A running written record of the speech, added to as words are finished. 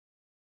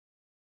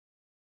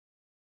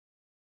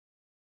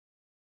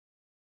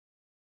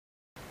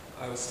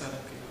I was standing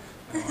up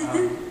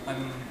here.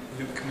 I'm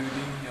Luke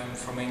Moody, I'm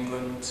from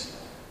England.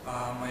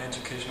 My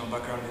educational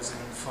background is in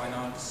fine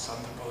arts,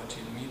 anthropology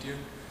and media.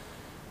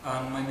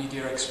 And my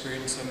media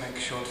experience, I make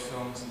short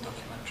films and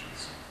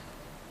documentaries.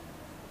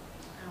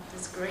 Oh,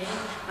 that's great.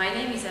 My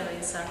name is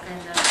Evelin Szarka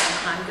and I'm from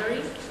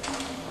Hungary.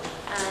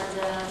 And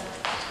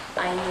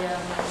I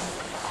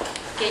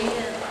gained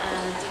a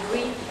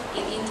degree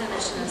in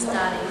international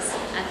studies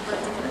and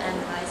political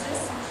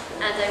analysis.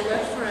 And I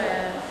worked for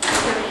a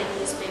Hungarian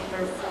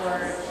newspaper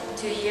for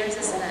 2 years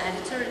as an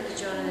editor and a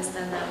journalist,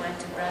 and I went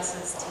to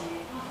Brussels to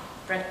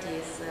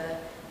practice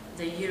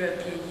the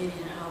European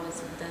Union, how does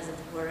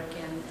it work,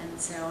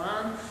 and so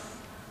on.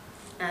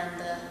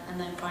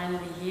 And I'm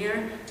finally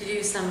here to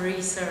do some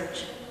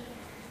research.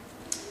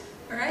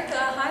 Alright,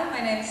 hi,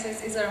 my name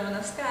is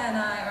Romanowska and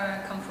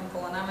I come from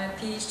Poland. I'm a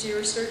PhD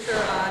researcher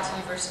at the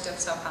University of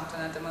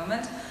Southampton at the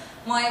moment.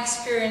 My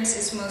experience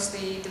is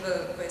mostly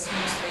devoted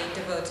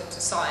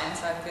to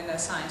science. I've been a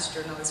science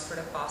journalist for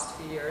the past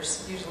few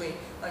years, usually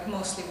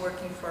mostly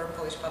working for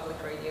Polish Public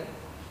Radio.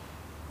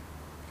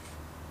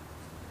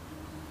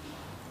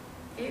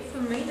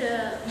 For me,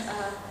 the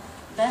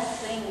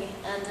best thing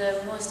and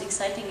the most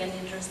exciting and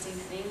interesting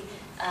thing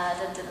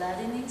that the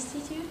Latin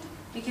Institute,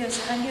 because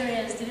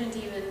Hungarians didn't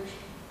even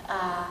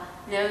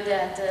know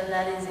that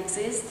Latins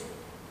exist,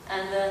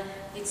 and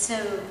it's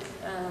so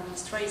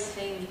strange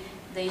thing.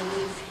 They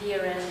live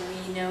here and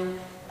we know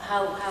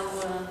how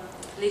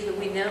little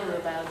we know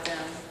about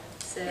them.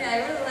 So yeah, I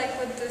really like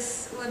what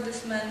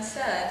this man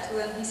said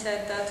when he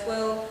said that,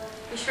 well,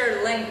 we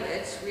share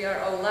language, we are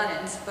all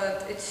Latins,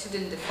 but it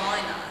shouldn't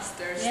define us.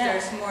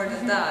 There's more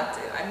than that.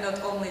 I'm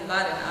not only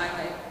Latin,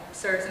 I'm a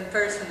certain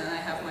person and I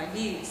have my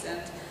views,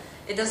 and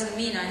it doesn't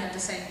mean I have the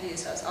same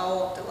views as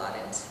all of the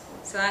Latins.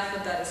 So I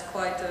thought that is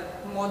quite a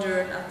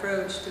modern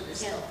approach to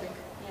this topic.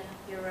 Yeah,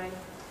 you're right.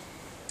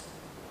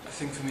 I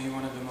think for me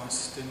one of the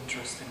most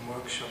interesting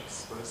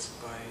workshops was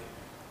by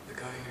the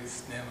guy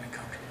whose name I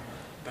can't remember,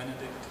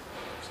 Benedict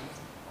or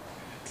something,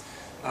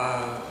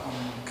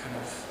 on kind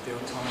of the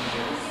autonomy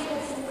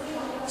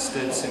of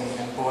states in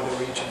border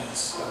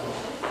regions.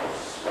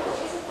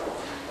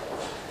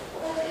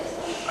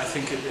 I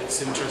think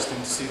it's interesting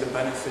to see the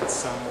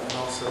benefits and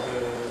also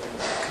the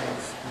kind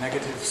of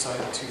negative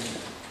side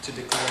to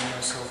declaring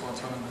yourself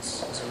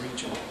autonomous as a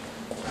region.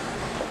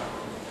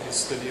 His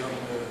study on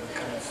the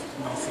kind of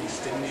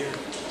northeast India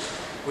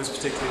was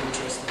particularly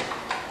interesting.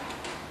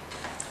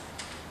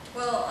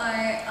 Well,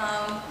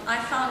 I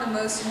found the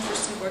most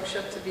interesting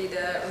workshop to be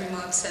the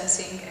remote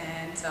sensing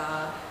and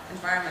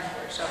environment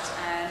workshops,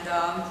 and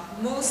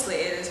mostly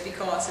it is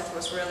because it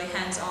was really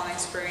hands-on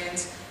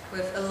experience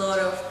with a lot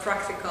of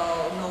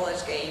practical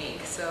knowledge gaining.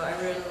 So I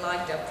really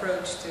liked the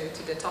approach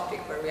to the topic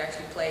where we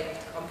actually played with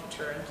the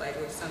computer and played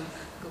with some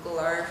Google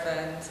Earth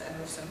and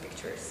with some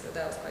pictures. So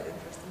that was quite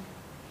interesting.